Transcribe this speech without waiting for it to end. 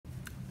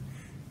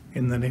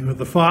In the name of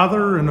the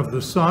Father, and of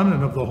the Son,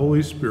 and of the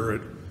Holy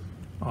Spirit.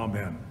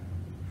 Amen.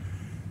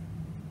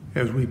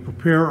 As we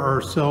prepare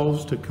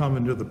ourselves to come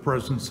into the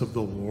presence of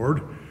the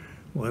Lord,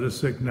 let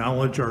us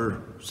acknowledge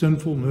our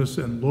sinfulness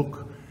and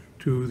look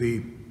to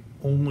the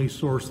only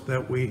source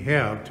that we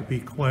have to be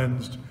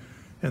cleansed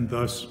and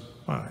thus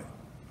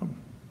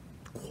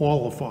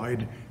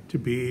qualified to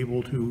be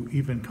able to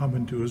even come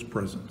into his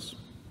presence.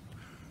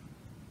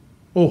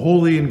 O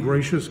holy and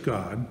gracious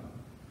God,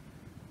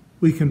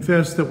 we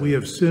confess that we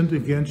have sinned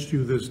against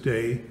you this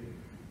day,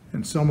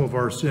 and some of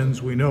our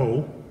sins we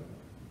know,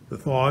 the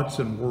thoughts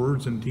and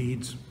words and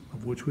deeds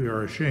of which we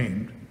are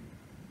ashamed,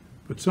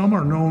 but some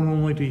are known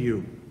only to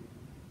you.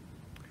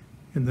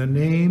 In the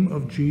name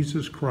of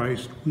Jesus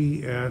Christ,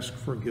 we ask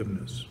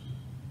forgiveness.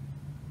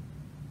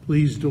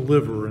 Please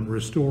deliver and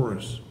restore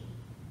us,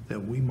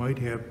 that we might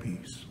have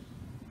peace.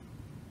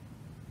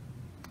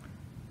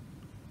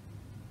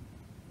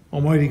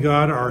 Almighty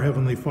God, our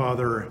Heavenly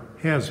Father,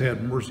 has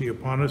had mercy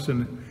upon us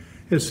and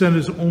has sent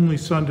his only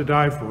Son to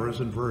die for us,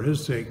 and for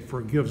his sake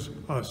forgives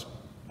us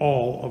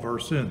all of our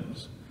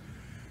sins.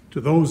 To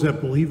those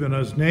that believe in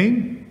his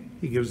name,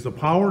 he gives the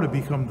power to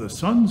become the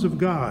sons of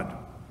God,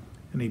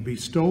 and he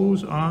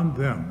bestows on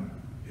them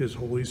his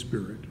Holy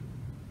Spirit.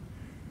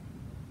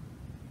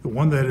 The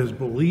one that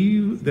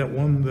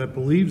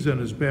believes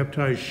and is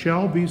baptized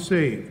shall be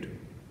saved.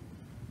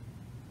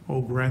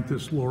 Oh, grant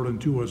this, Lord,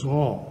 unto us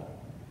all.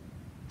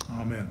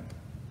 Amen.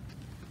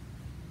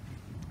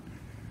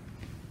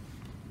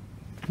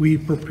 We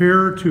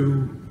prepare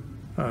to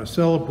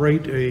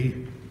celebrate a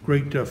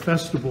great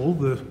festival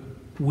the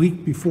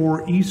week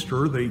before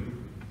Easter, the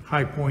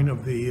high point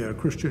of the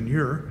Christian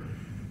year.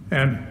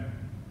 And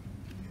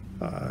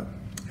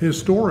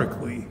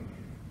historically,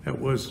 it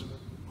was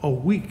a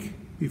week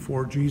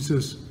before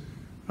Jesus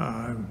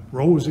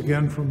rose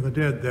again from the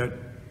dead that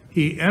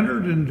he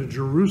entered into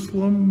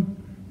Jerusalem,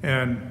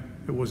 and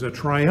it was a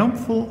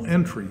triumphal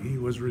entry. He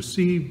was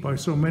received by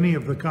so many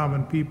of the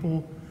common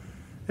people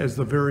as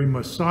the very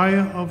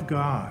Messiah of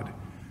God,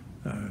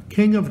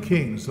 King of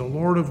Kings, the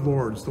Lord of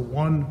Lords, the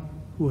one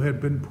who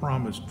had been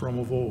promised from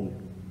of old.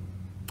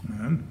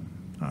 And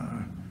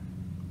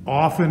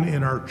often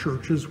in our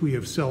churches we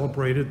have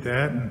celebrated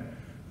that,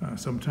 and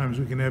sometimes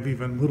we can have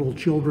even little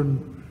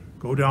children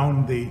go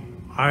down the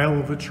aisle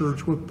of a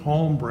church with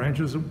palm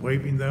branches and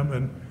waving them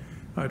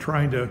and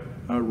trying to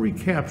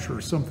recapture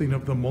something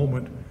of the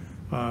moment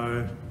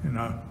in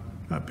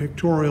a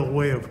pictorial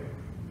way of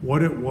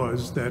what it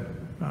was that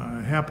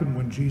happened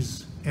when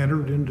Jesus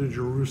entered into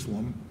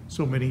Jerusalem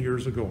so many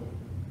years ago.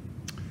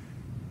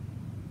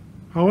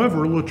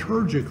 However,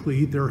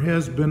 liturgically, there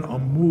has been a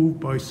move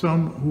by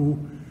some who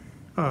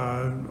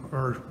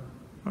are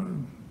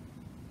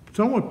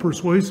somewhat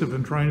persuasive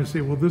in trying to say,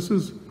 well, this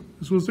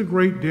was a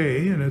great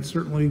day, and it's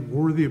certainly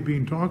worthy of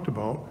being talked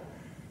about,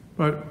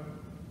 but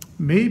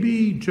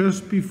maybe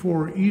just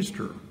before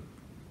Easter,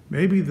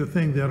 maybe the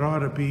thing that ought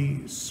to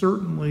be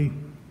certainly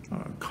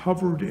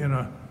covered in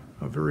a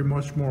very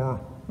much more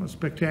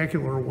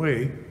spectacular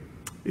way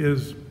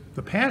is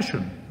the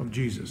passion of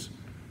Jesus.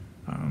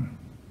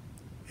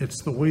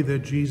 It's the way that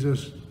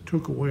Jesus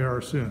took away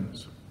our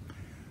sins.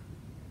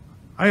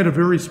 I had a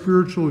very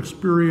spiritual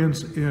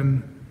experience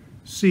in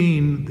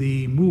seeing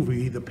the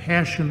movie, The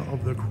Passion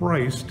of the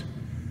Christ,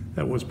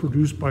 that was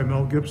produced by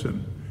Mel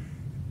Gibson.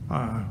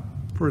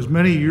 For as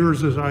many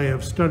years as I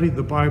have studied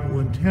the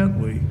Bible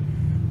intently,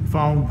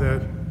 found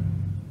that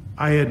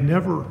I had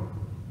never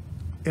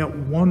at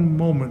one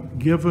moment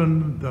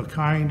given the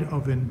kind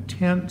of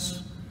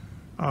intense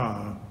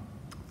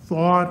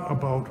thought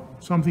about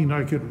something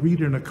I could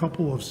read in a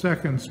couple of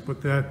seconds,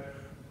 but that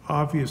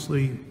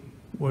obviously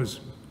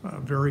was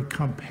very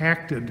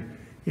compacted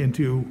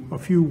into a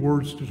few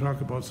words to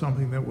talk about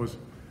something that was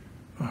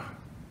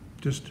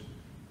just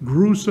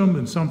gruesome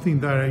and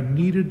something that I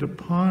needed to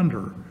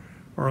ponder,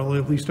 or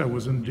at least I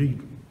was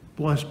indeed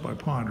blessed by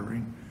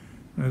pondering,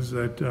 as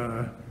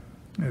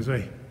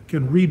I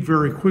can read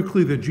very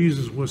quickly that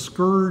Jesus was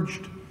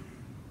scourged.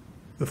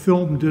 The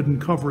film didn't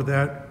cover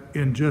that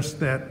in just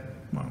that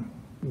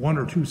 1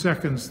 or 2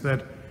 seconds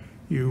that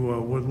you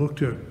would look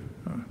to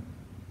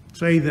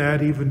say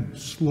that even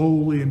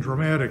slowly and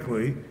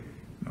dramatically.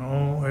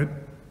 No, it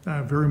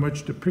very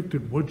much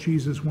depicted what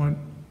Jesus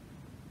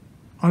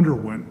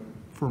underwent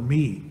for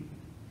me,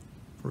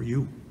 for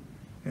you.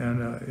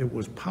 And it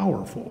was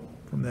powerful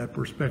from that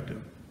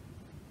perspective.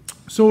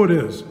 So it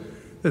is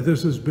that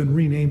this has been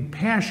renamed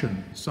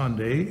Passion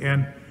Sunday,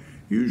 and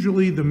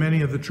usually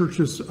many of the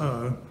churches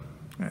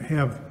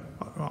have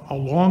a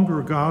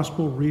longer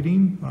gospel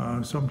reading.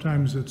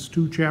 Sometimes it's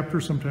 2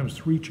 chapters, sometimes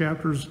 3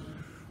 chapters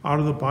out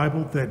of the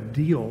Bible that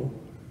deal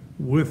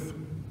with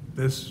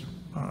this,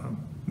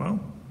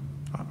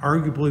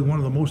 arguably one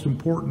of the most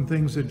important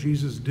things that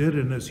Jesus did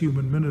in his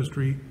human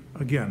ministry,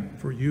 again,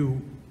 for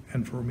you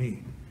and for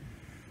me.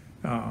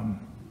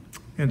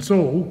 And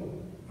so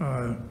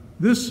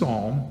this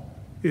psalm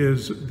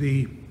is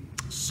the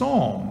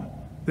psalm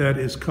that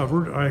is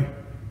covered. I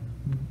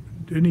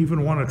didn't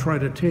even want to try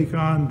to take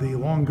on the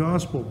long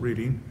gospel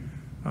reading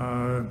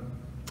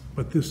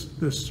But this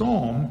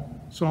psalm,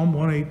 Psalm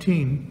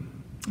 118,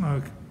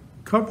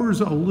 covers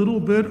a little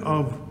bit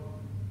of,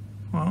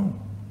 well,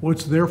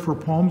 what's there for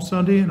Palm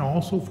Sunday and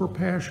also for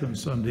Passion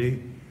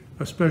Sunday,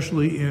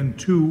 especially in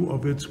 2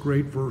 of its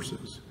great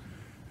verses,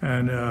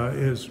 and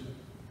is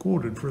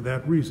quoted for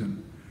that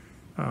reason.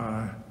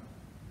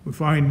 We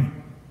find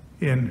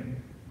in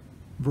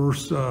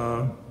verse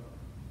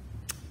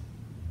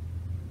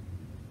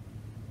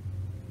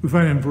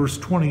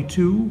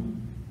 22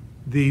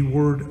 the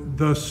word,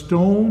 "the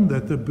stone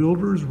that the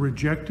builders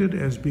rejected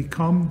has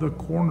become the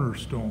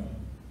cornerstone."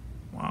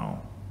 Wow.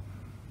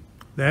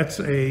 That's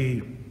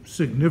a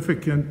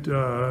significant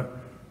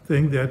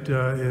thing that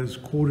is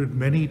quoted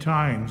many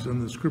times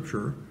in the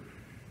scripture.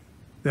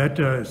 That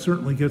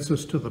certainly gets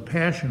us to the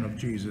passion of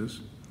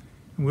Jesus.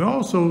 And we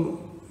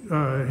also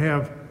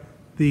have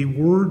the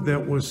word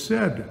that was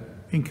said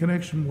in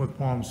connection with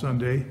Palm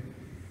Sunday,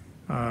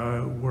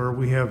 where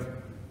we have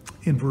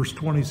in verse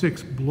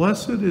 26,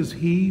 "Blessed is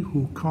he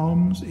who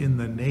comes in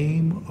the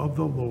name of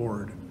the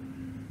Lord."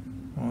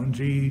 Well,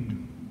 indeed,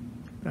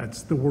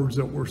 that's the words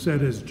that were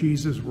said as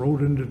Jesus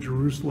rode into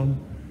Jerusalem,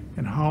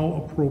 and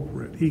how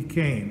appropriate. He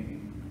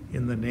came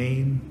in the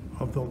name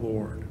of the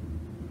Lord.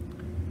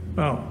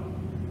 Well,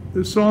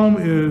 this psalm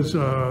is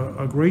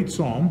a great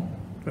psalm.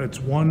 It's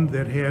one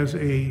that has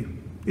a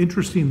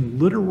interesting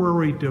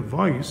literary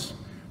device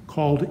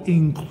called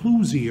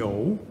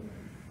inclusio,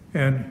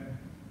 and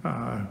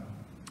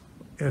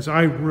as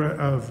I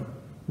have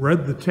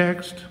read the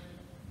text,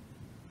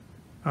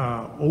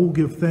 "Oh,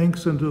 give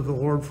thanks unto the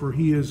Lord, for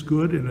he is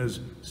good, and his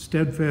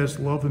steadfast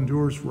love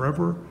endures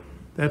forever."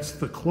 That's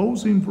the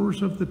closing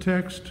verse of the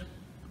text,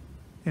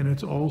 and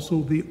it's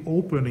also the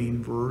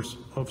opening verse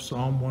of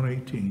Psalm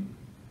 118.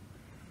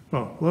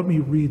 Well, let me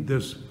read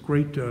this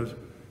great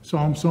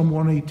Psalm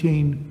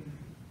 118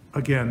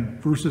 again,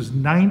 verses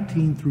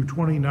 19 through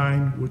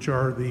 29, which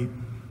are the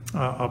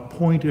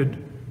appointed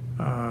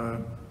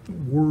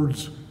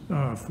words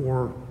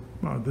for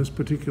this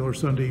particular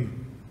Sunday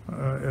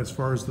as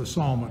far as the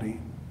psalmody.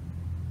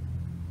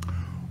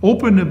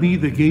 "Open to me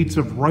the gates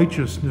of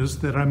righteousness,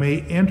 that I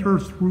may enter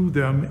through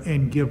them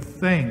and give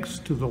thanks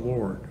to the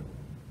Lord.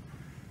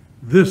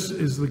 This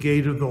is the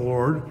gate of the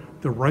Lord,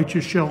 the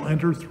righteous shall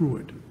enter through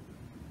it.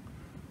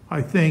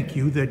 I thank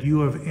you that you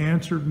have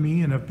answered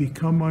me and have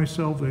become my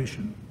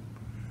salvation.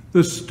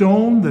 The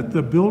stone that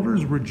the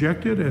builders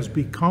rejected has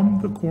become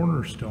the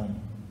cornerstone.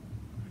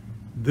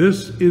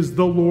 This is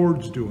the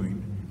Lord's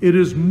doing. It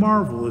is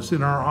marvelous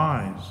in our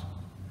eyes.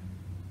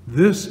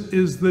 This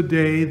is the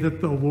day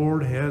that the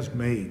Lord has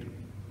made.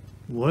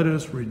 Let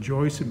us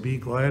rejoice and be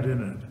glad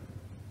in it.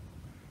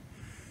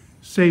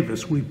 Save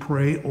us, we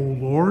pray, O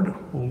Lord.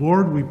 O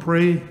Lord, we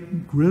pray,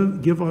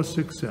 give us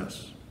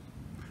success.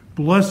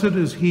 Blessed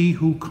is he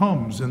who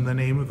comes in the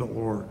name of the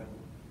Lord.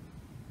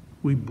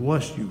 We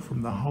bless you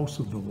from the house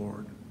of the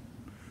Lord.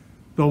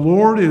 The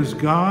Lord is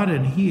God,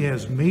 and he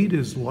has made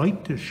his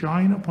light to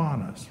shine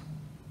upon us.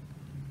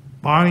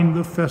 Bind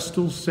the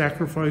festal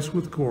sacrifice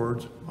with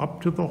cords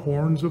up to the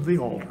horns of the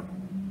altar.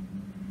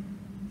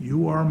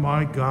 You are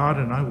my God,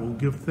 and I will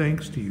give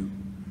thanks to you.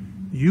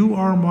 You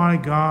are my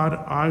God,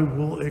 I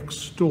will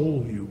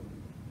extol you.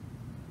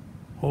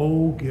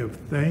 Oh, give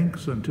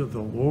thanks unto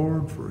the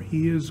Lord, for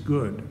he is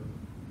good,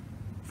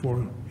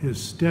 for his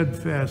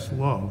steadfast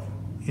love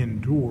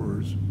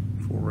endures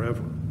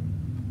forever.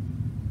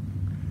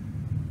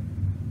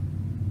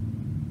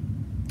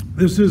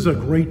 This is a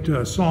great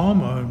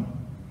psalm,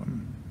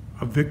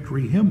 a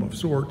victory hymn of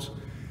sorts,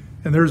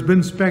 and there's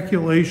been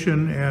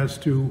speculation as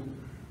to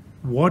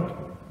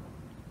what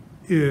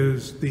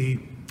is the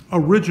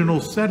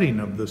original setting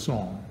of the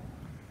psalm.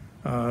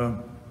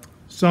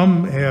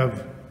 Some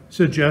have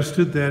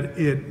suggested that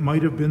it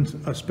might have been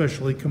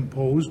especially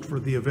composed for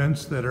the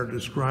events that are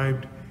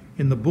described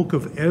in the book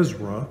of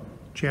Ezra,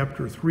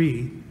 chapter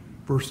 3,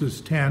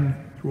 verses 10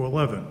 through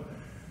 11,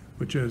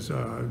 which is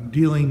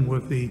dealing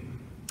with the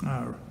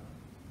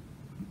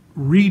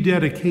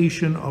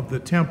rededication of the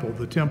temple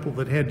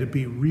that had to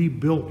be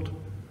rebuilt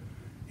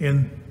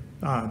in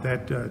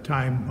that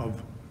time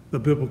of the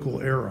biblical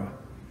era.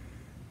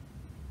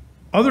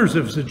 Others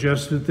have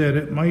suggested that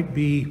it might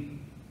be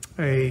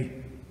a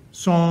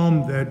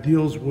psalm that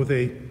deals with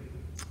a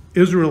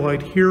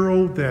Israelite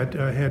hero that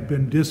had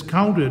been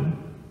discounted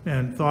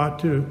and thought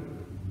to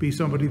be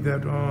somebody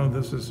that,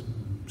 this is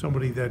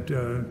somebody that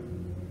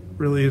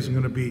really isn't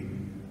going to be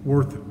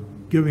worth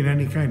giving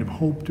any kind of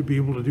hope to be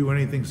able to do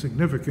anything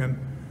significant.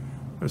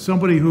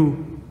 Somebody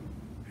who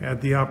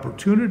had the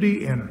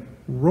opportunity and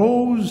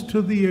rose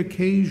to the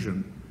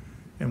occasion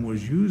and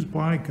was used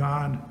by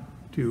God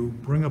to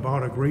bring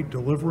about a great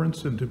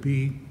deliverance and to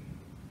be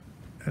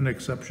an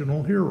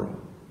exceptional hero.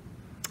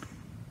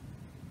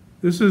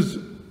 This is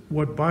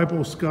what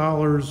Bible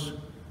scholars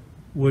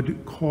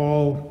would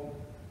call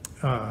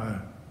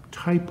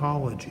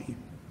typology.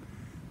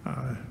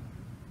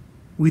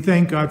 We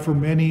thank God for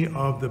many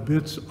of the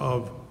bits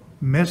of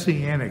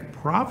messianic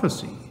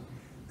prophecy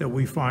that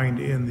we find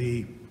in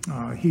the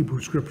Hebrew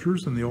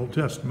Scriptures in the Old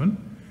Testament.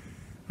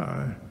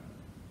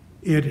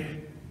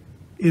 It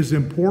is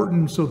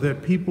important so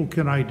that people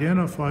can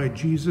identify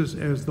Jesus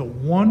as the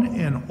one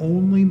and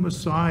only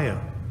Messiah,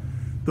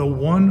 the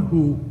one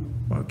who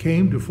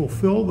came to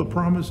fulfill the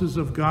promises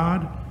of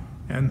God,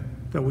 and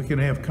that we can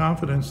have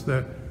confidence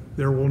that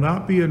there will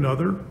not be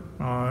another,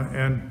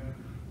 and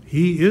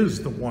he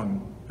is the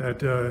one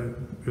that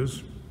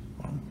is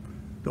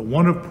the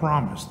one of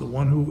promise, the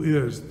one who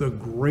is the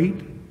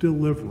great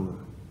deliverer.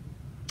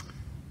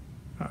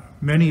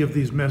 Many of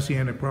these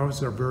messianic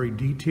prophecies are very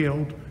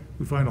detailed.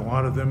 We find a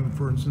lot of them,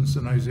 for instance,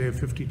 in Isaiah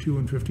 52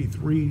 and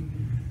 53,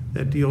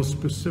 that deal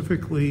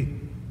specifically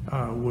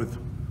with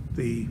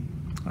the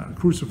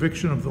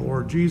crucifixion of the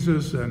Lord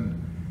Jesus, and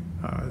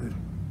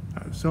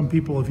some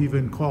people have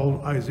even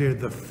called Isaiah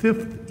the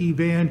fifth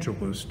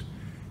evangelist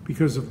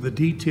because of the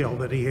detail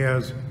that he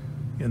has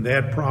in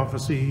that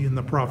prophecy, in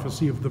the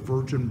prophecy of the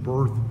virgin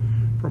birth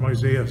from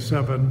Isaiah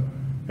 7,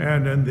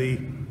 and in the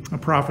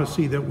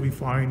prophecy that we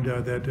find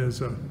that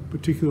is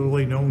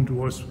particularly known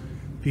to us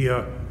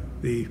via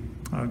the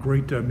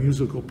great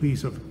musical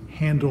piece of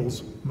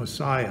Handel's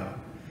Messiah.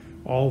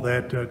 All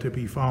that to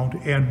be found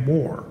and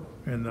more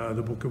in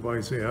the book of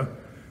Isaiah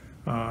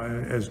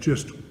as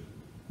just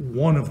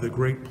one of the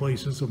great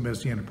places of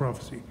messianic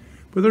prophecy.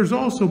 But there's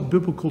also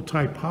biblical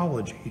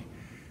typology,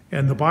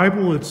 and the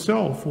Bible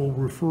itself will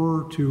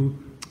refer to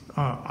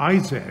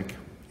Isaac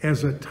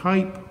as a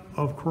type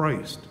of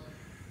Christ,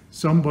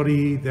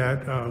 somebody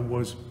that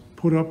was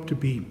put up to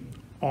be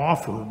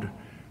offered,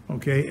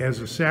 okay, as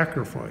a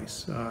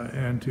sacrifice,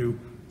 and to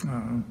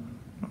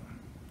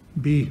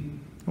be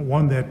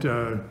one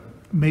that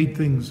made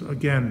things,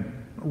 again,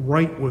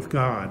 right with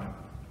God.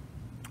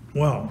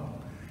 Well,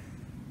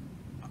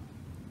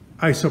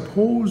 I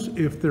suppose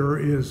if there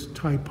is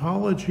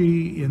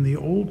typology in the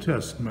Old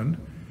Testament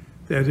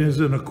that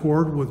is in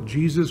accord with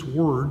Jesus'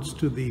 words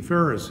to the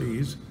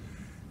Pharisees,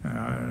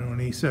 when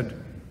he said,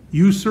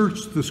 "You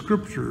search the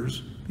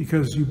scriptures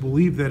because you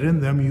believe that in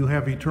them you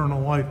have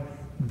eternal life.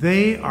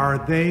 They are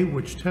they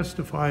which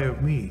testify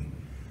of me."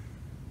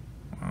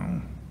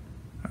 Well,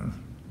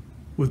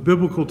 with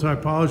biblical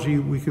typology,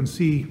 we can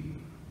see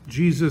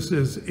Jesus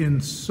is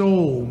in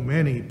so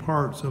many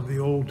parts of the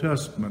Old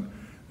Testament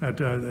that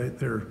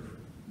there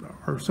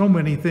are so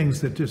many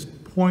things that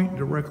just point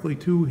directly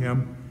to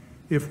him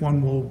if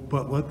one will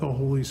but let the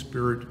Holy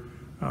Spirit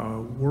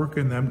work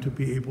in them to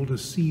be able to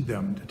see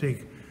them, to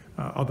take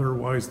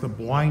otherwise the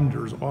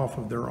blinders off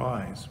of their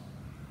eyes.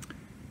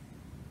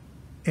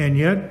 And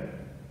yet,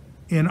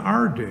 in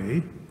our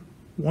day,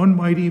 one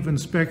might even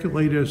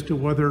speculate as to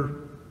whether,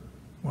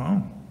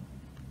 well,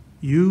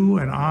 you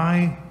and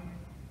I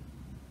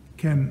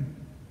can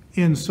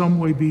in some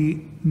way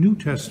be New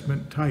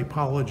Testament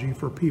typology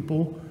for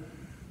people.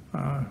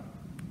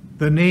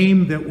 The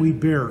name that we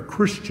bear,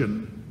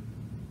 Christian,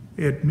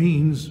 it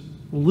means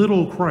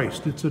little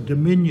Christ. It's a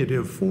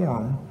diminutive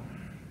form,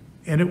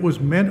 and it was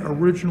meant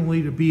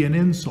originally to be an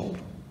insult.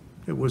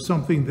 It was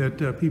something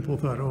that people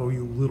thought, "Oh,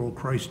 you little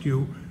Christ,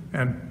 you."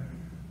 And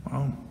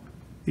well,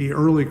 the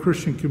early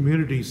Christian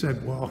community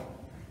said, "Well,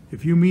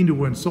 if you mean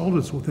to insult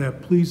us with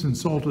that, please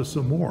insult us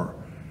some more.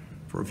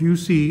 For if you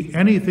see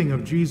anything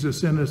of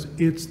Jesus in us,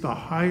 it's the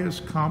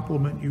highest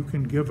compliment you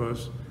can give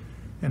us,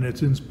 and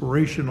it's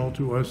inspirational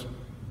to us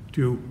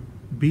to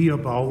be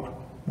about,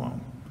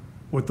 well,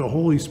 what the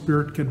Holy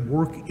Spirit can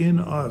work in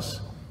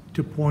us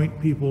to point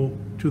people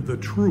to the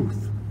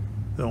truth,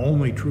 the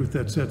only truth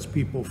that sets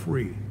people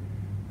free."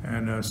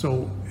 And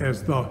so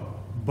as the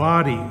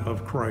body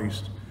of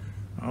Christ,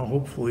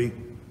 hopefully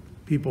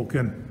people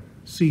can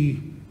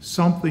see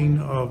something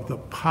of the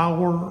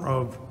power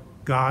of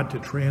God to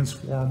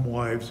transform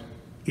lives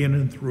in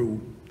and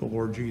through the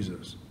Lord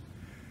Jesus.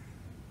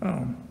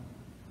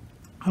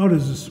 How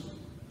does this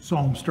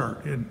psalm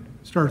start? It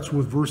starts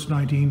with verse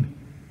 19,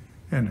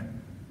 and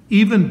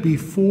even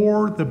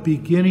before the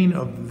beginning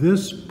of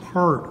this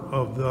part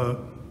of the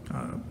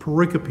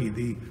pericope,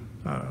 the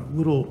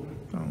little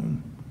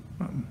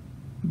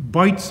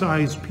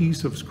bite-sized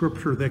piece of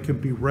scripture that can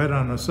be read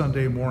on a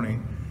Sunday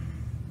morning,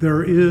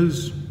 there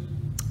is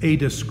a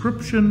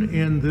description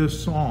in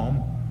this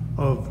psalm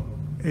of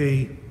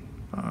a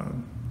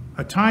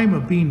time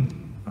of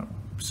being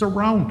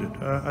surrounded,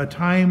 a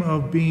time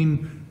of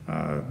being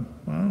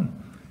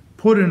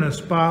put in a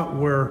spot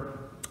where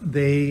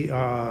they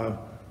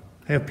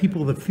have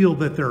people that feel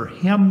that they're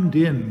hemmed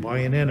in by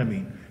an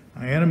enemy.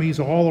 My enemy's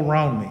all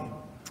around me.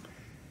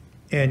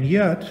 And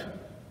yet,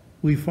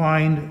 we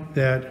find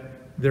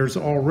that there's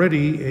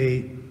already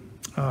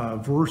a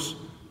verse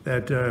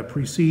that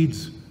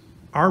precedes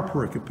our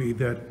pericope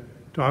that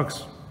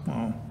talks,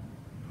 well,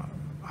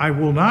 I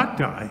will not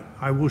die,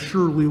 I will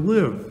surely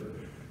live.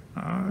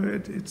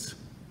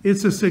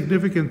 It's a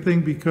significant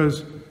thing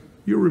because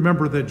you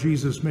remember that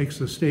Jesus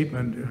makes a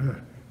statement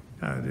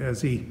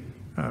as he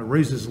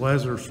raises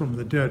Lazarus from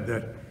the dead,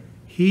 that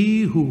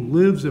he who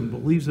lives and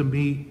believes in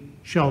me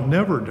shall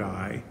never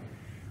die.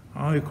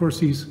 Of course,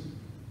 he's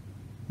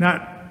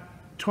not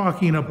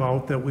talking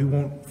about that we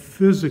won't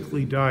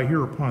physically die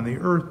here upon the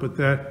earth, but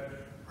that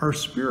our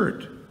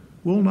spirit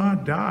will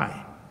not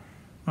die.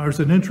 There's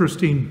an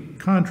interesting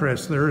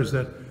contrast there, is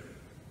that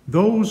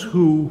those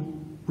who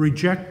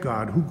reject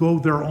God, who go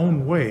their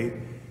own way,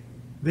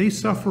 they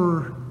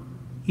suffer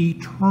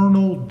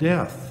eternal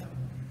death.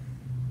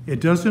 It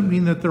doesn't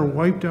mean that they're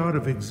wiped out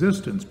of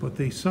existence, but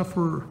they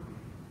suffer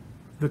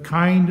the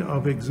kind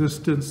of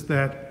existence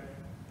that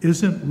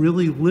isn't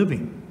really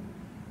living.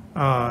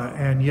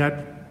 And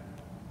yet,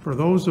 for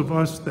those of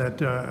us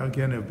that,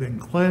 again, have been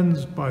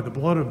cleansed by the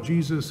blood of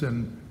Jesus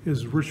and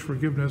his rich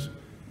forgiveness,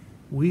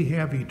 we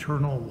have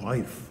eternal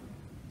life.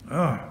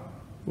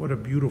 What a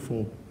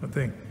beautiful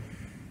thing.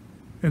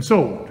 And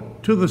so,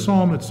 to the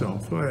psalm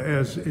itself,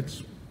 as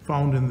it's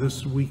found in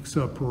this week's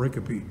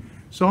pericope.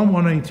 Psalm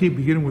 119,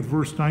 beginning with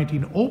verse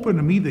 19, "Open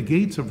to me the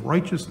gates of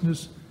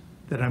righteousness,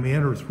 that I may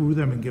enter through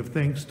them and give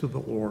thanks to the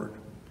Lord."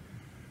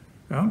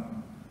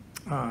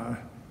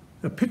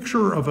 The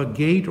picture of a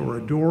gate or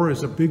a door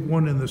is a big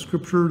one in the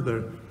scripture.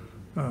 The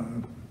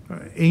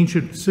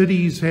ancient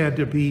cities had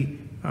to be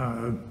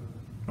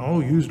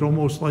used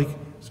almost like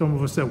some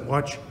of us that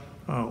watch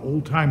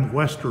old-time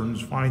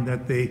westerns find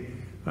that they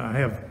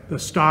have the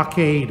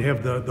stockade,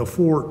 have the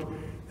fort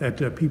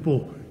that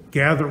people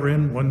gather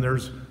in when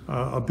there's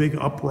a big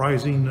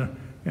uprising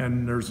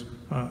and there's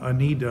a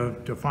need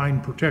to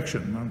find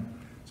protection.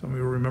 Some of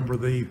you remember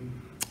the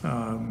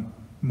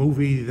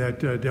movie that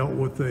dealt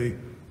with the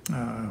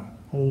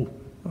whole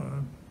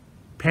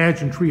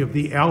pageantry of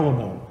the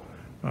Alamo,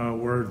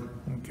 where,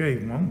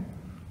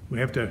 we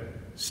have to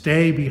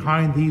stay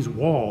behind these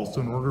walls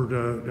in order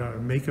to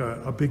make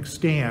a big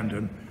stand,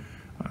 and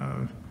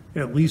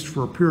at least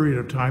for a period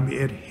of time,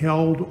 it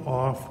held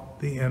off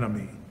the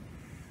enemy.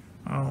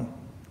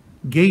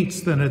 Gates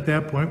then at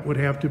that point would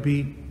have to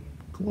be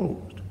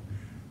closed.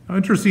 Now,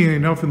 interestingly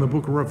enough, in the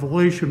book of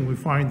Revelation, we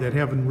find that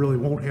heaven really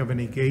won't have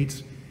any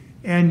gates,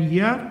 and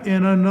yet,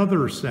 in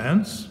another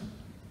sense,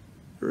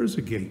 there is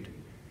a gate.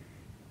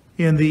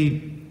 In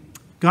the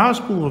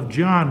Gospel of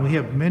John, we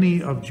have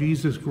many of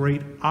Jesus'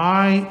 great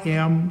I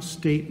am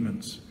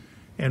statements,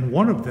 and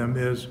one of them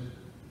is,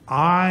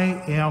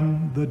 I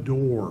am the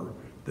door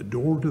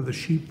to the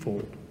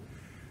sheepfold.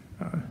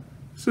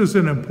 This is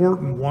an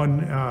important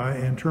one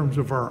in terms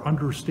of our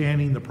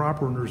understanding, the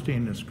proper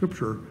understanding of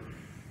Scripture.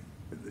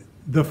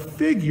 The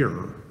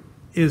figure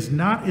is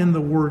not in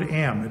the word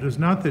am. It is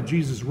not that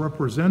Jesus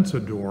represents a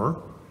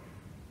door,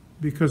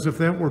 because if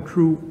that were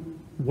true,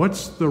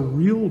 what's the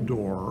real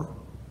door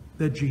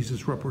that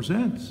Jesus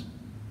represents?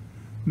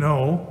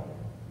 No,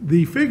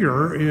 the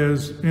figure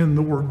is in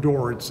the word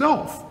door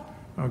itself.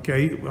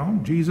 Okay, well,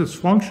 Jesus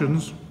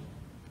functions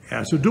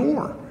as a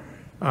door.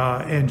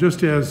 And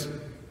just as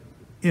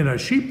in a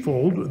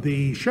sheepfold,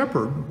 the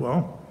shepherd,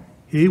 well,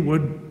 he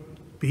would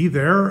be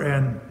there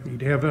and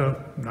he'd have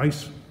a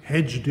nice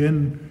hedged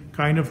in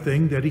kind of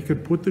thing that he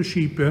could put the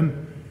sheep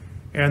in.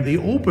 And the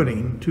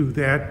opening to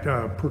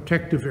that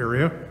protective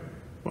area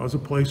was a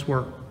place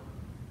where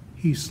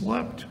he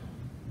slept.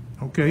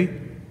 Okay?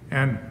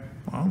 And,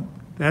 well,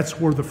 that's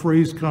where the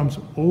phrase comes,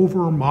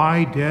 over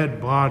my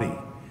dead body.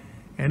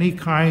 Any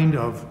kind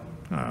of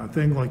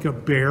thing like a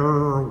bear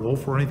or a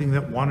wolf or anything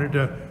that wanted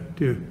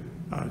to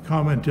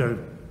come and to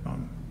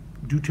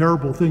do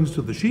terrible things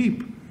to the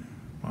sheep,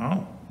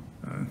 well,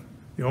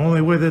 the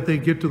only way that they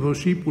get to those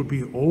sheep would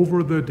be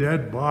over the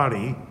dead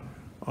body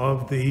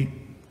of the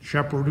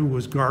shepherd who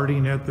was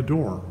guarding at the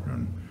door.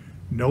 And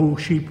no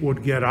sheep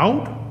would get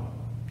out.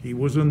 He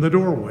was in the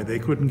doorway. They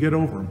couldn't get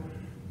over him.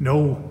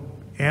 No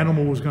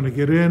animal was going to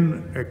get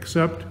in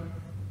except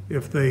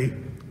if they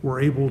were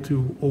able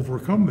to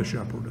overcome the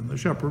shepherd. And the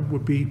shepherd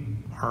would be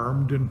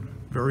armed in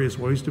various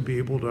ways to be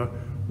able to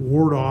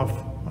ward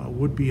off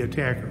would-be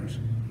attackers.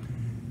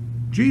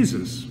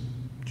 Jesus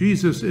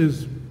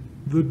is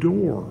the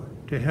door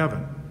to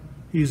heaven.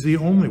 He's the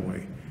only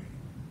way.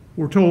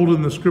 We're told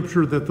in the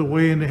scripture that the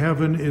way into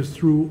heaven is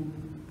through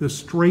the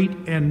straight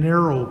and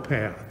narrow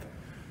path.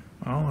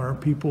 Well, there are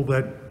people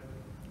that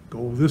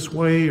go this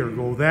way or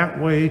go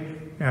that way,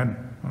 and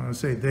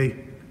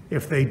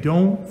if they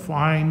don't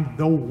find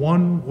the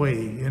one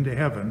way into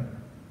heaven,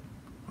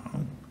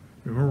 well,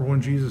 remember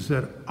when Jesus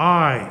said,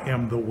 I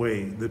am the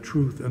way, the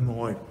truth, and the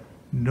life.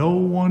 No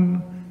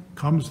one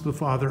comes to the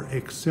Father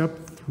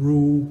except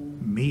through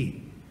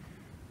me.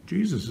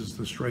 Jesus is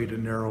the straight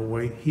and narrow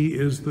way. He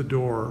is the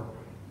door.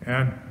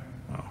 And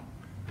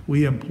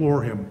we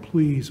implore him,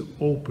 please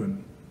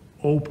open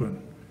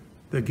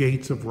the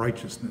gates of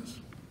righteousness.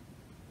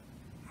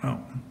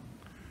 Well,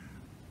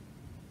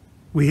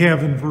 we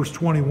have in verse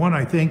 21,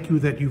 I thank you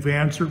that you've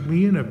answered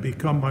me and have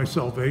become my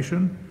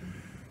salvation.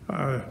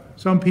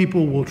 Some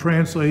people will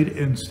translate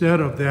instead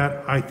of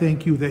that, I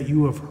thank you that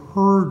you have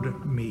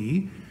heard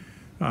me,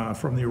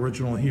 from the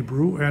original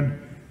Hebrew. And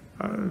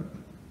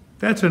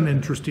that's an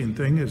interesting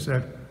thing, is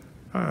that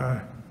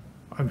I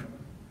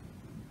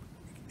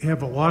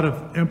have a lot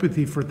of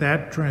empathy for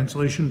that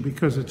translation,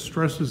 because it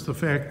stresses the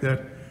fact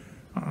that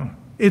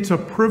it's a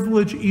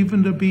privilege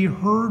even to be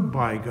heard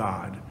by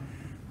God.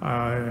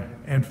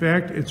 In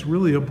fact, it's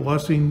really a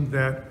blessing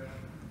that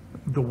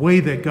the way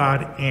that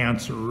God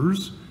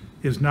answers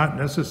is not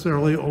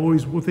necessarily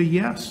always with a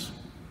yes.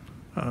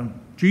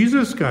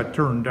 Jesus got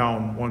turned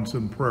down once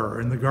in prayer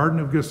in the Garden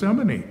of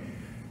Gethsemane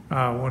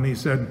when he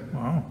said,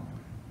 well,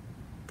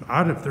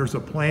 God, if there's a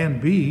plan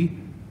B,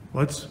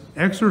 let's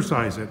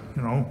exercise it.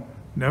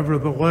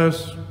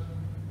 Nevertheless,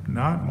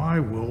 not my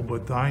will,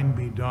 but thine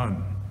be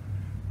done.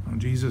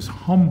 And Jesus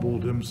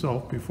humbled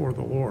himself before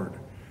the Lord.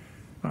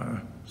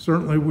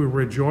 Certainly we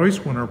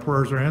rejoice when our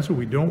prayers are answered.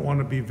 We don't want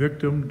to be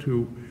victim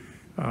to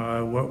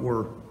what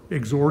we're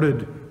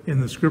exhorted in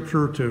the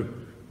scripture to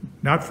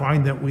not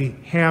find that we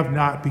have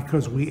not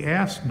because we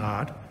ask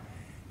not.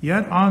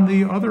 Yet on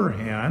the other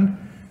hand,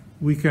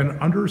 we can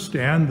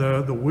understand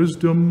the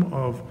wisdom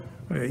of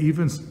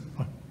even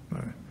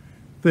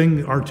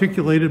thing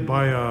articulated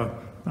by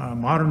a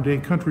modern day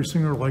country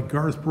singer like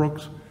Garth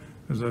Brooks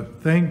as a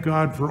thank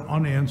God for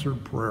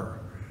unanswered prayer.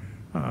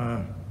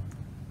 I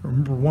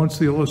remember once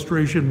the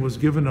illustration was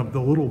given of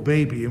the little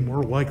baby, and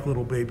we're like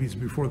little babies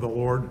before the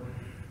Lord.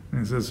 And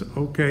he says,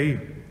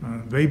 okay,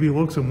 baby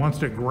looks and wants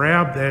to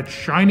grab that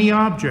shiny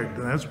object,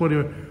 and that's what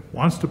he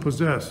wants to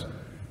possess.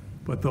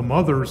 But the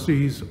mother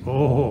sees,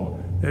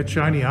 oh, that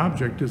shiny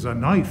object is a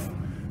knife,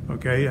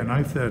 okay, a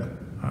knife that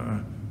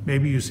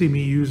maybe you see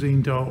me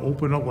using to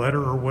open a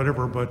letter or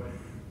whatever, but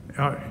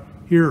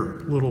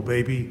here, little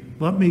baby,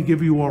 let me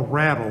give you a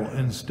rattle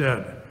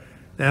instead.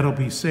 That'll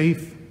be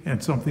safe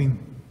and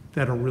something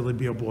that'll really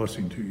be a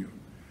blessing to you.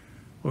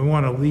 We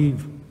want to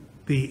leave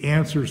the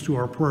answers to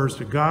our prayers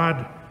to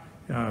God.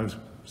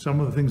 Some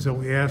of the things that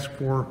we ask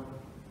for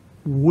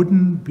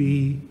wouldn't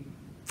be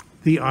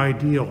the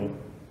ideal.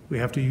 We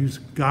have to use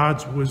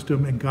God's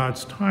wisdom and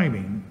God's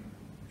timing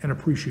and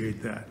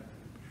appreciate that.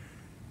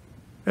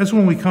 That's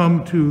when we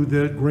come to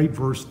the great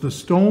verse, the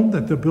stone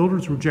that the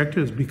builders rejected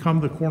has become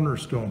the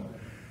cornerstone.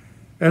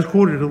 As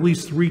quoted at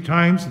least 3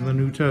 times in the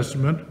New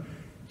Testament,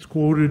 it's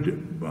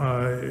quoted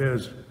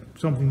as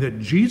something that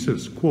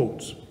Jesus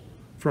quotes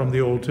from the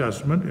Old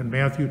Testament in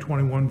Matthew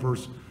 21,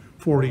 verse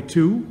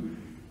 42.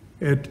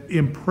 It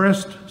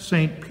impressed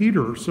St.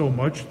 Peter so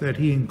much that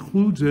he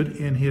includes it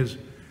in his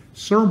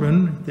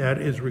sermon that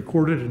is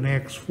recorded in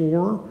Acts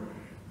 4,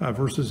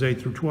 verses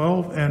 8 through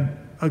 12, and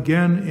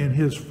again in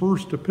his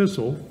first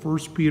epistle, 1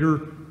 Peter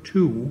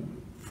 2,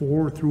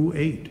 4 through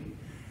 8.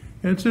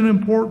 And it's an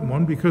important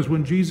one because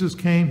when Jesus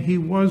came, he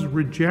was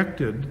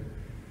rejected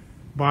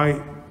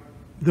by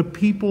the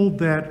people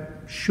that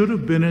should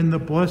have been in the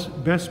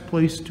best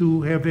place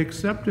to have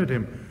accepted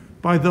him,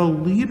 by the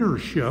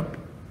leadership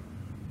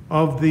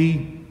of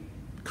the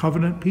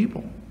covenant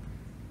people.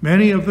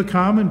 Many of the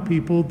common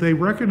people, they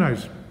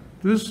recognize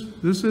this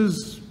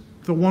is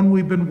the one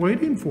we've been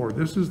waiting for.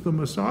 This is the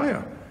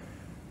Messiah.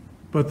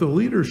 But the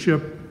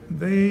leadership,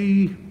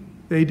 they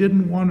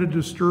didn't want to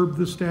disturb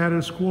the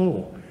status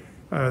quo.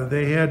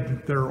 They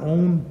had their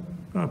own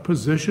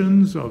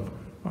positions of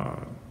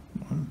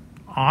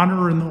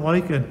honor and the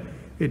like, and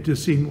it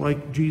just seemed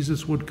like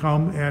Jesus would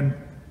come and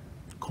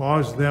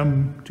cause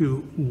them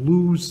to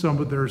lose some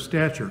of their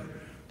stature.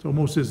 It's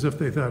almost as if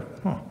they thought,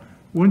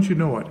 wouldn't you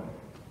know it?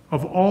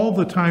 Of all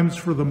the times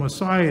for the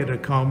Messiah to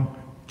come,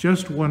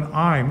 just when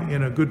I'm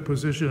in a good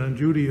position in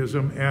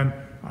Judaism and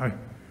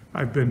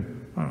I've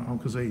been, I don't know,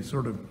 because they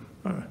sort of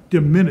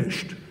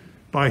diminished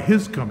by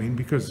his coming,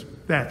 because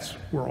that's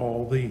where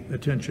all the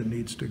attention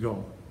needs to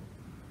go.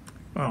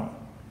 Well,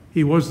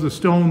 he was the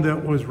stone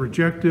that was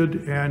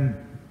rejected, and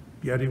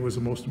yet he was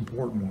the most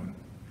important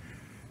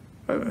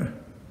one.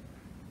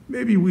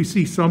 Maybe we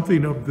see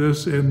something of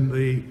this in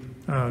the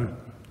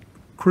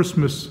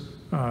Christmas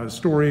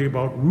story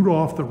about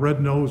Rudolph the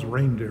Red-Nosed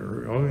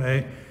Reindeer.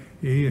 Okay,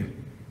 he,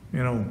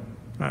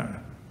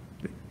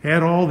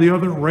 had all the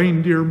other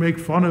reindeer make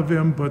fun of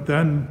him, but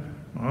then,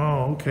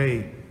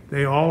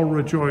 they all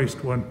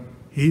rejoiced when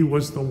he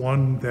was the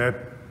one that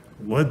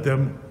led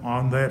them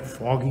on that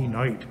foggy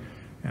night,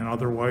 and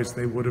otherwise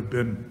they would have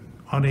been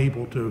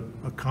unable to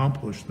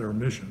accomplish their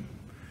mission.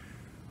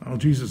 Well,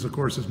 Jesus, of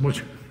course, is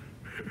much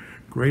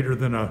greater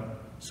than a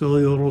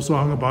silly little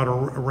song about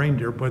a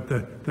reindeer, but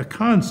the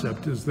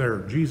concept is there.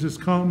 Jesus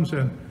comes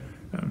and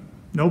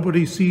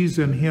nobody sees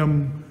in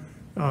him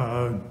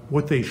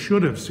what they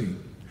should have seen.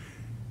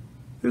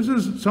 This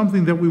is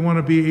something that we want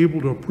to be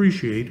able to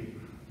appreciate.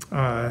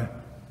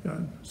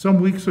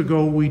 Some weeks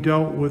ago, we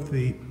dealt with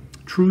the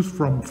truth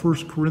from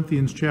 1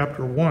 Corinthians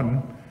chapter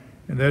 1,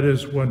 and that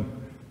is when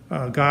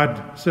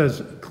God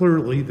says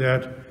clearly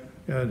that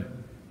it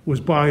was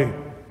by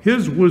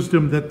his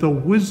wisdom that the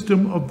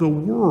wisdom of the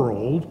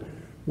world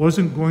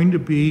wasn't going to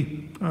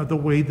be the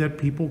way that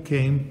people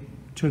came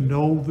to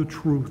know the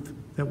truth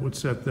that would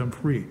set them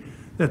free.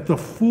 That the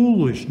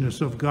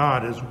foolishness of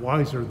God is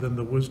wiser than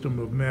the wisdom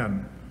of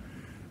men.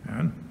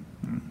 And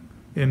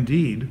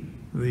indeed,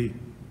 the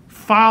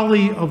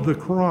folly of the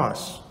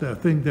cross, the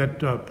thing that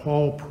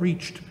Paul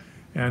preached,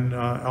 and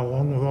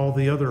along with all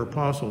the other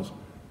apostles,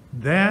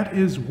 that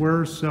is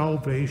where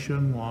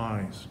salvation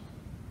lies.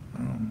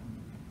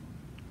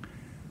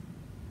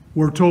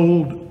 We're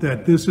told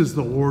that this is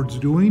the Lord's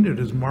doing. It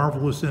is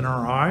marvelous in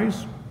our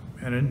eyes.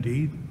 And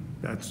indeed,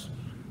 that's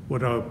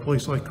what a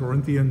place like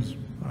Corinthians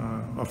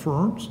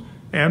affirms,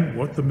 and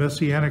what the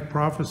messianic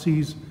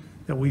prophecies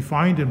that we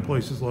find in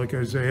places like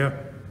Isaiah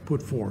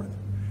put forth.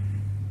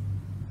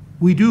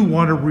 We do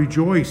want to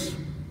rejoice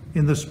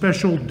in the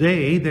special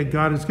day that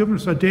God has given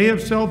us, a day of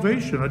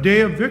salvation, a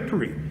day of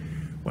victory.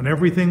 When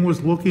everything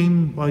was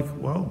looking like,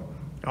 well,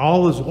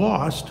 all is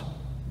lost,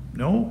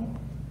 no,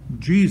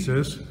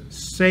 Jesus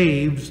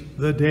saves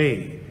the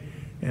day.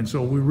 And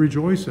so we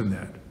rejoice in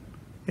that.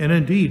 And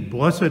indeed,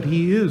 blessed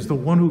he is, the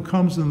one who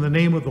comes in the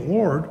name of the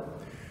Lord.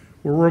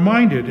 We're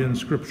reminded in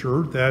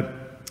Scripture that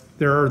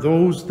there are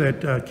those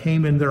that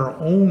came in their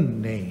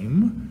own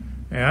name,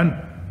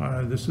 and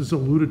this is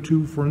alluded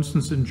to, for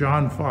instance, in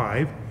John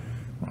 5.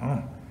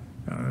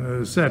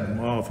 Said,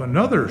 well, if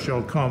another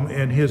shall come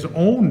in his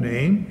own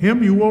name,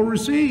 him you will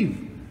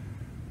receive.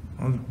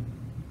 Well,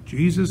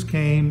 Jesus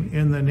came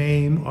in the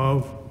name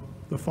of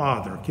the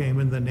Father, came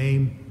in the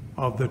name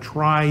of the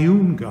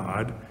triune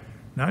God,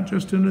 not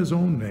just in his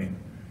own name.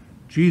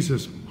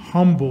 Jesus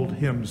humbled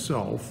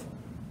himself,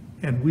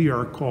 and we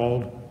are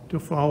called to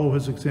follow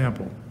his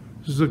example.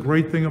 This is a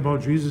great thing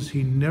about Jesus.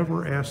 He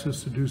never asks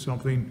us to do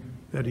something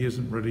that he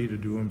isn't ready to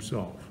do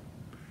himself.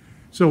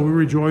 So we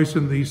rejoice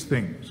in these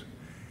things.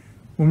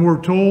 When we're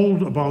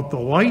told about the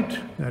light,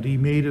 that he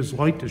made his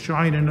light to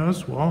shine in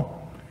us,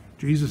 well,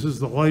 Jesus is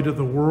the light of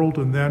the world,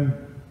 and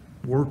then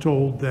we're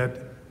told that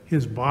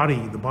his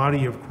body, the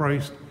body of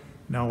Christ,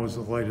 now is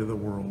the light of the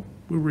world.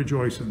 We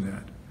rejoice in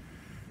that.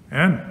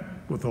 And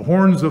with the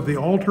horns of the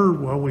altar,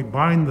 well, we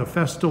bind the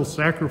festal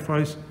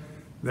sacrifice.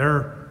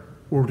 There,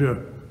 we're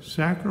to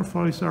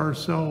sacrifice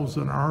ourselves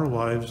and our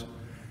lives.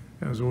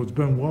 As it's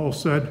been well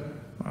said,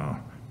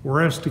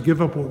 we're asked to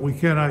give up what we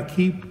cannot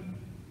keep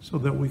so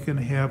that we can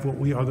have what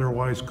we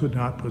otherwise could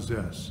not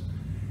possess.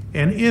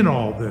 And in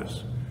all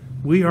this,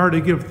 we are to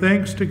give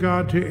thanks to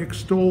God, to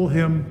extol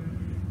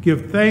him,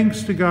 give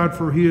thanks to God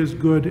for he is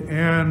good,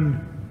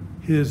 and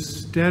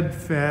his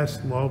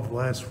steadfast love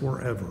lasts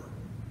forever.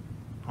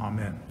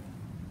 Amen.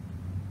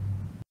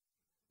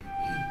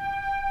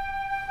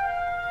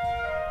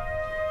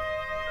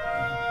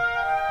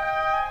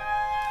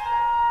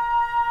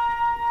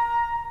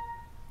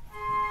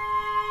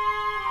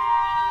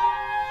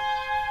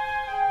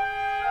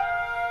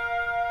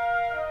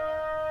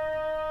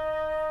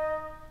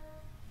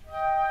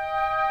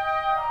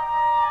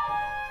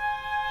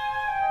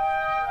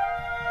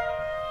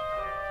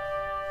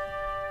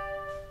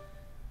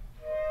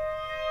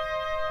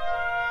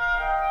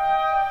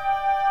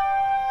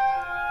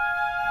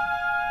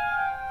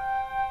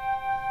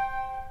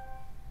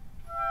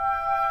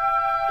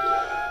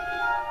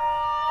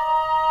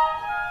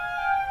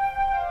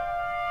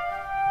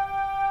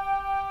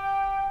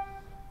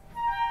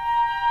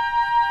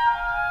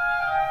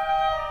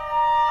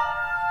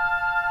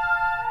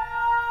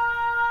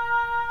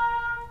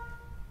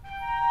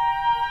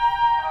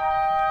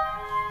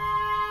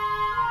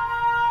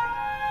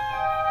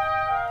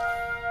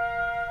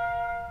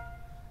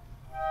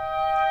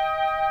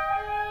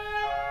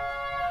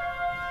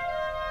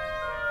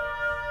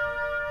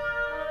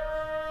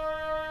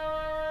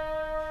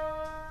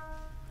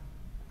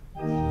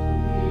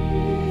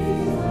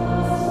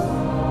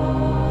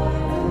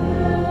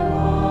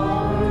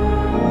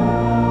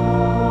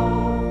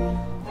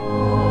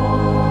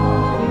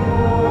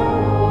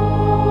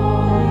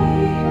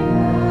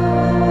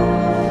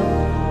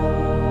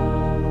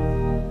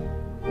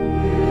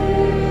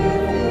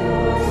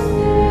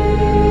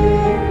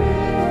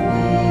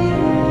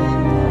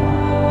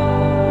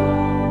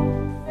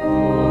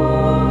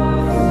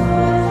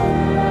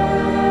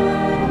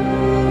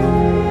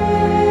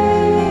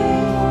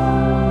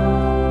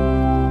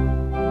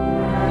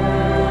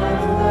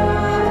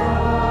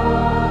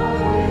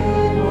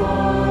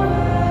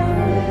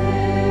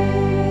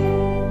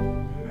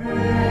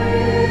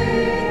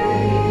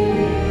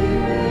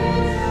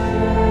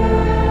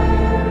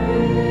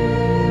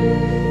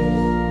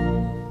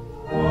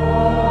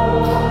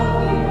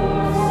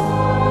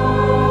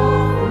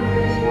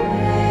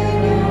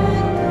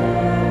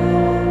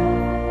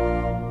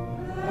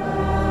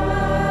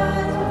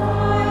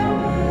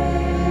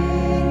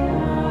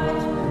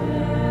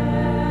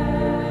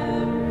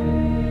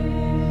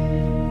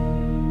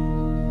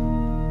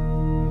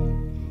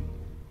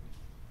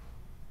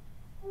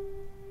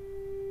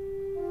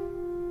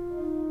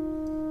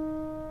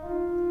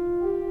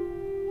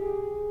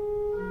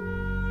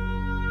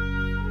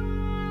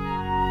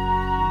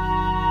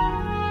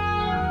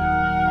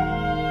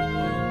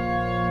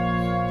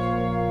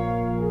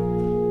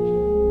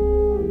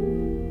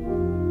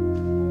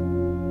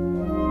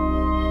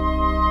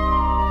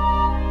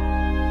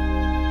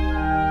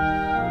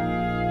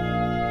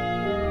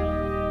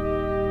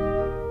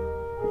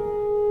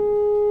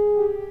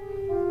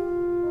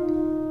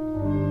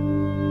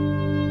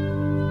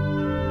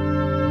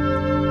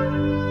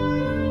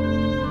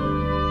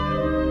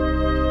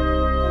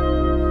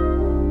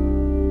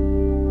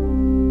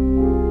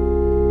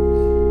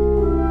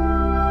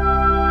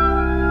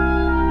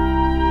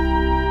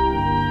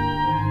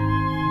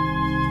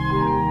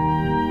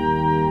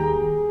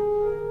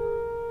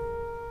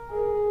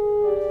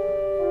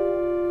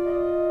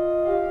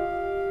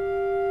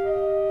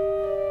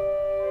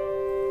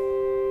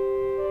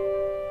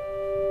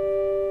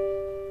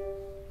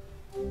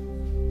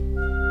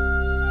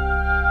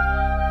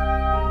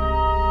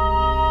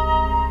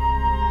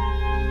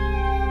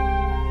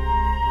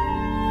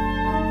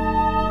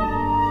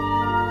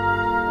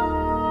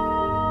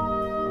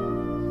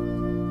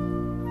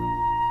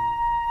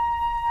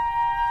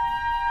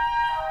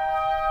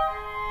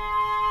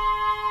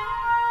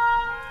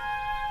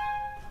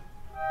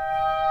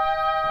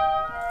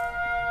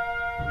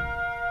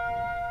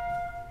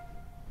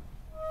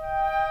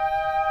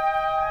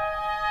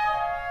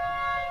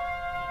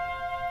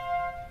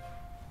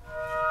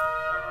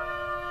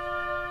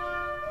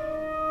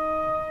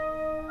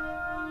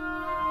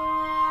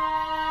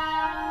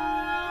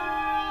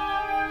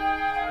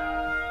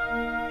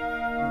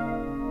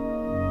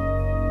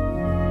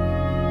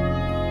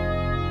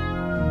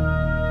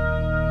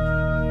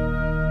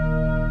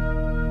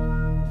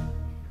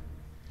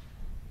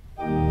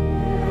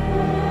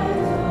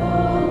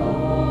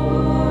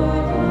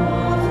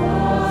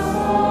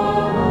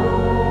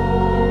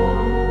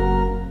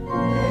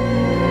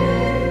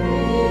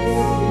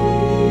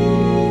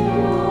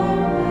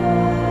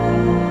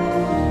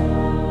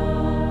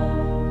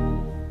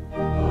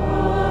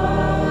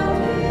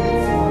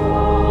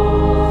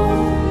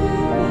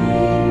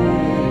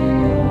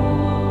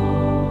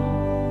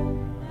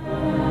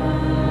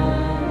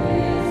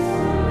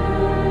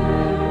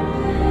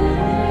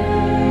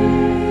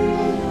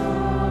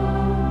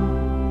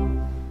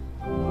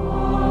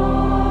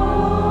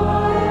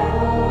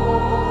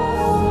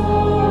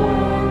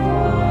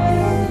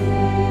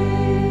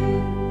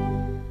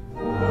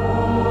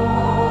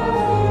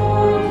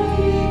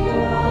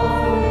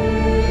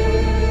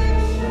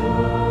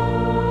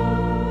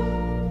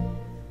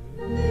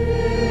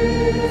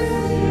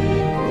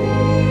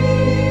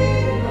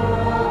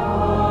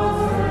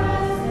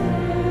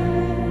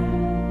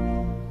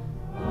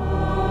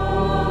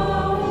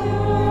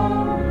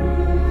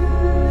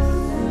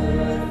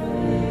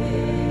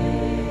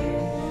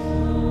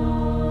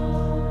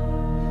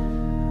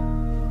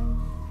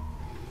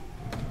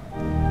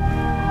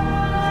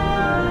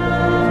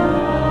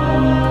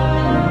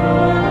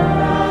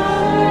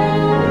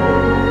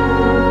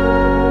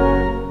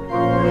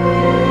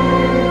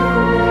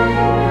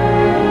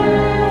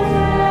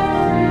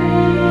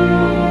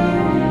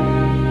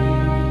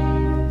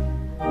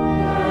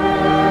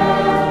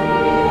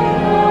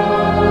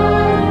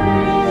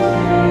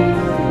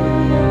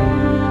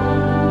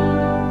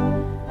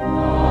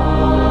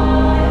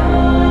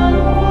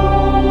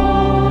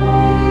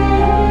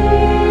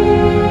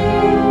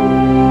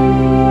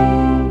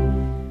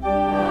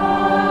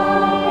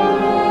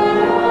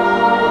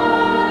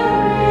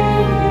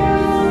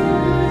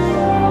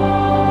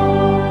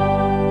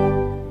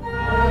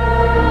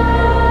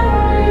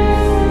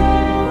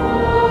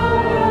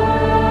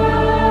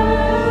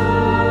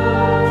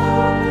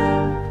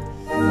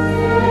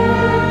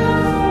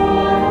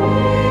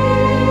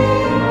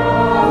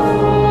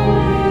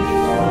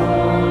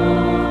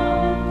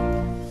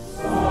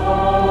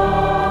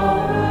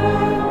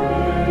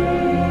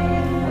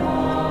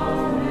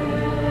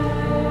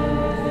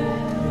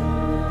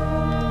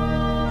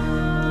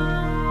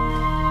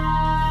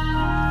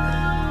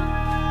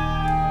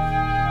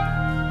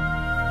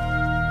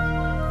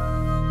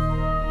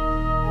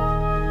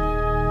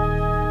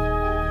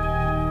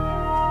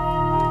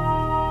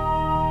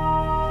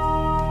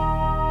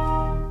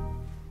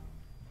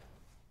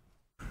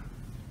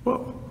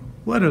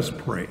 Let us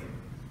pray.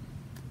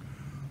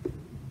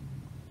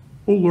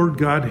 O Lord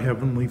God,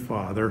 Heavenly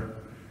Father,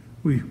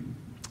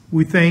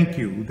 we thank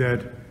you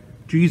that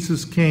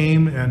Jesus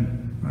came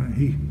and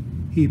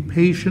he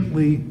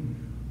patiently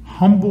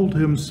humbled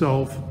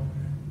himself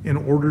in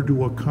order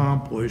to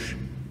accomplish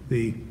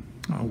the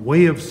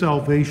way of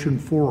salvation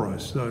for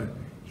us.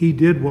 He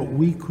did what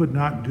we could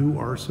not do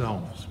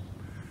ourselves.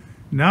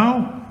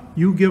 Now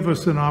you give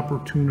us an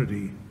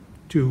opportunity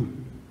to,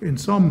 in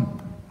some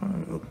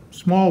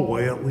small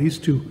way at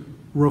least, to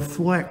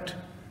reflect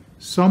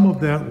some of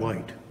that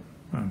light.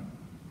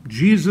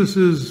 Jesus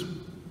is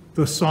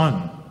the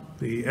Son,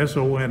 the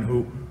S-O-N,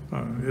 who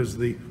is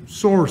the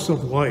source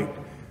of light.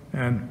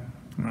 And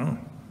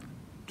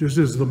just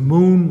as the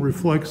moon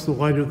reflects the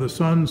light of the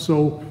sun,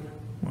 so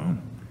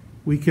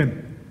we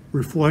can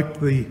reflect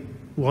the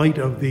light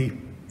of the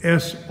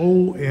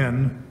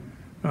S-O-N,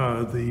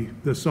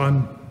 the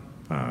Son,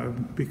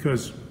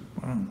 because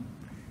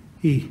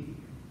he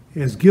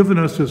has given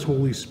us his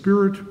Holy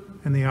Spirit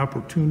and the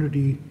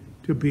opportunity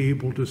to be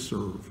able to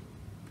serve.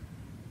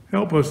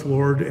 Help us,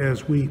 Lord,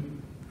 as we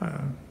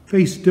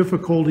face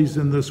difficulties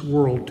in this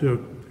world,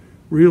 to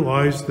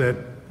realize that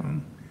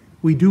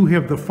we do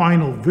have the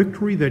final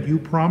victory that you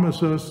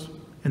promise us,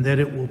 and that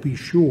it will be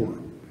sure.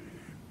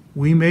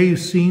 We may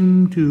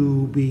seem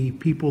to be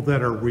people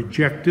that are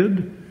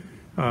rejected,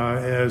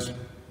 as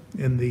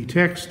in the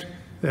text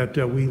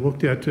that we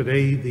looked at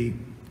today,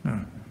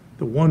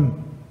 the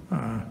one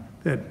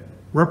that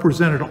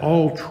represented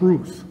all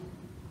truth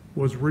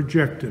was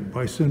rejected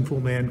by sinful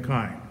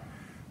mankind.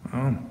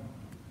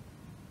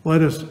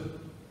 Let us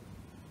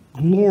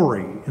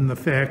glory in the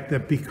fact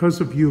that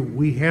because of you,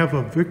 we have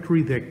a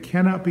victory that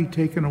cannot be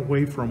taken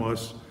away from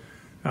us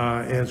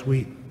as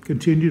we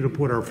continue to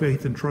put our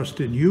faith and trust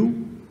in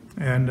you,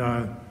 and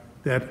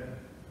that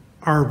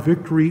our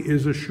victory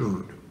is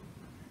assured.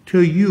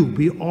 To you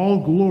be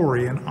all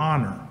glory and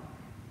honor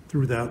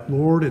through that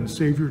Lord and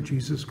Savior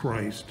Jesus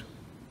Christ.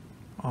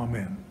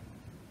 Amen.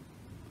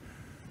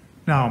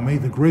 Now, may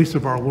the grace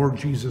of our Lord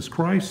Jesus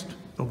Christ,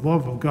 the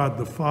love of God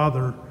the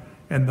Father,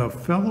 and the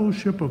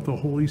fellowship of the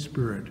Holy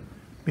Spirit,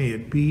 may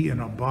it be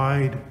and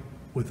abide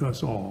with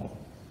us all.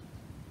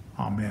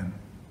 Amen.